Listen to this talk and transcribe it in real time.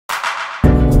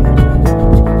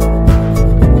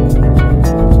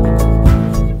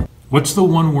What's the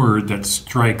one word that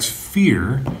strikes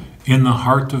fear in the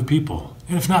heart of people?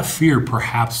 And if not fear,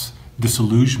 perhaps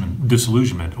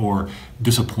disillusionment or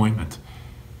disappointment.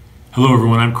 Hello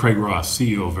everyone, I'm Craig Ross,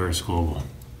 CEO of Varus Global.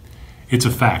 It's a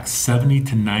fact, 70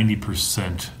 to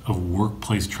 90% of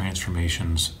workplace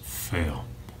transformations fail.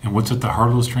 And what's at the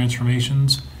heart of those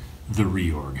transformations? The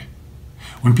reorg.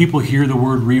 When people hear the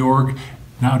word reorg,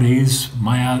 nowadays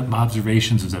my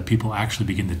observations is that people actually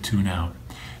begin to tune out.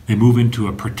 They move into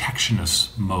a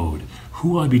protectionist mode. Who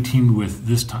will I be teamed with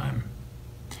this time?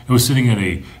 I was sitting at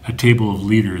a table of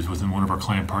leaders within one of our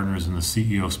client partners, and the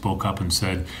CEO spoke up and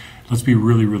said, let's be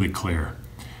really, really clear.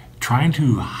 Trying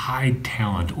to hide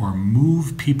talent or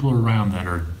move people around that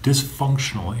are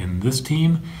dysfunctional in this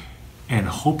team and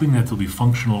hoping that they'll be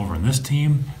functional over in this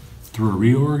team through a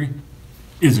reorg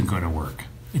isn't going to work.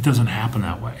 It doesn't happen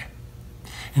that way.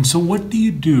 And so what do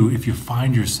you do if you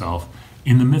find yourself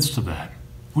in the midst of that?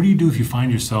 What do you do if you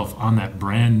find yourself on that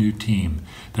brand new team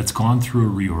that's gone through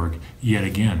a reorg yet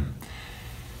again?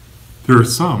 There are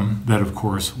some that, of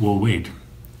course, will wait.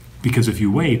 Because if you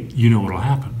wait, you know what will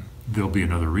happen. There'll be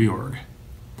another reorg.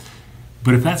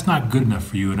 But if that's not good enough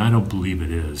for you, and I don't believe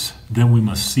it is, then we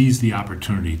must seize the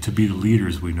opportunity to be the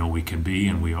leaders we know we can be,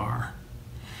 and we are.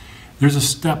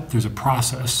 There's a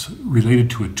process related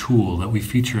to a tool that we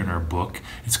feature in our book.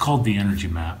 It's called the energy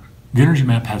map. The energy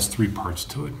map has three parts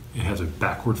to it. It has a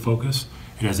backward focus,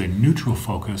 it has a neutral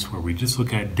focus where we just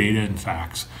look at data and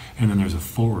facts, and then there's a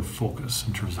forward focus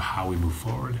in terms of how we move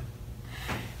forward.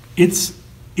 It's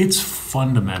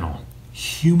fundamental.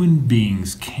 Human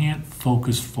beings can't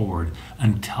focus forward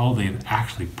until they've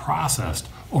actually processed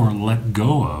or let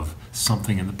go of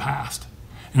something in the past.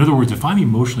 In other words, if I'm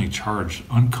emotionally charged,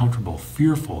 uncomfortable,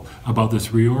 fearful about this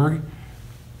reorg,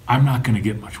 I'm not going to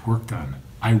get much work done.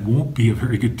 I won't be a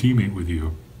very good teammate with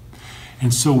you.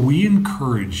 And so we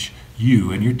encourage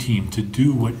you and your team to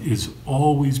do what is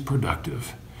always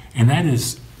productive. And that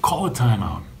is call a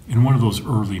timeout in one of those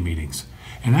early meetings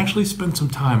and actually spend some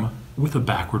time with a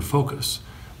backward focus,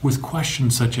 with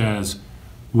questions such as,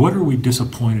 what are we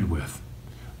disappointed with?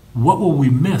 What will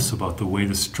we miss about the way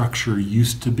the structure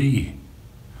used to be?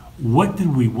 What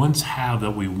did we once have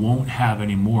that we won't have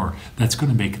anymore that's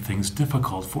going to make things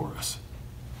difficult for us?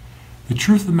 The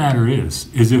truth of the matter is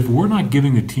if we're not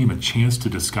giving the team a chance to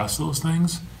discuss those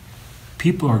things,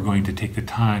 people are going to take the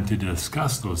time to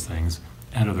discuss those things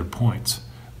at other points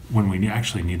when we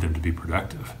actually need them to be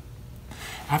productive.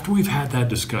 After we've had that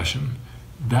discussion,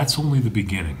 that's only the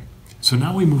beginning. So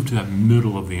now we move to that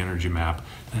middle of the energy map,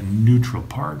 that neutral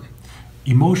part.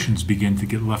 Emotions begin to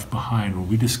get left behind when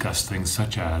we discuss things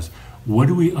such as, what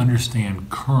do we understand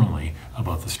currently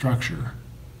about the structure?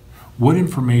 What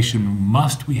information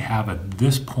must we have at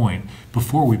this point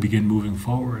before we begin moving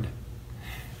forward?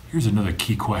 Here's another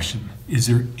key question. Is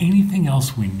there anything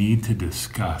else we need to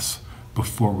discuss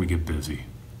before we get busy?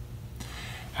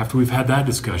 After we've had that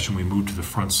discussion, we move to the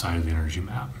front side of the energy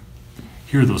map.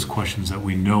 Here are those questions that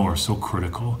we know are so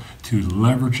critical to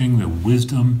leveraging the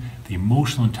wisdom, the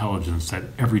emotional intelligence that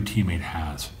every teammate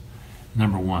has.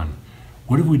 Number one,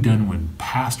 what have we done with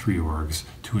past reorgs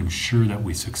to ensure that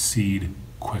we succeed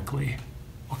quickly?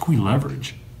 What can we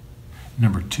leverage?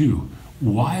 Number two,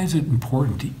 why is it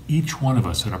important to each one of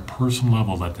us at a personal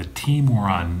level that the team we're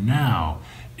on now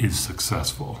is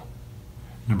successful?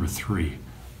 Number three,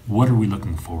 what are we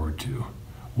looking forward to?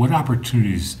 What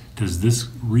opportunities does this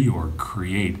reorg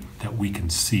create that we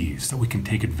can seize, that we can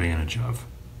take advantage of?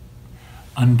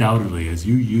 Undoubtedly, as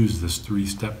you use this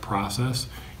three-step process,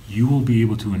 you will be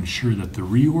able to ensure that the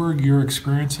reorg you're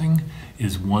experiencing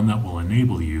is one that will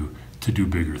enable you to do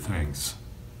bigger things.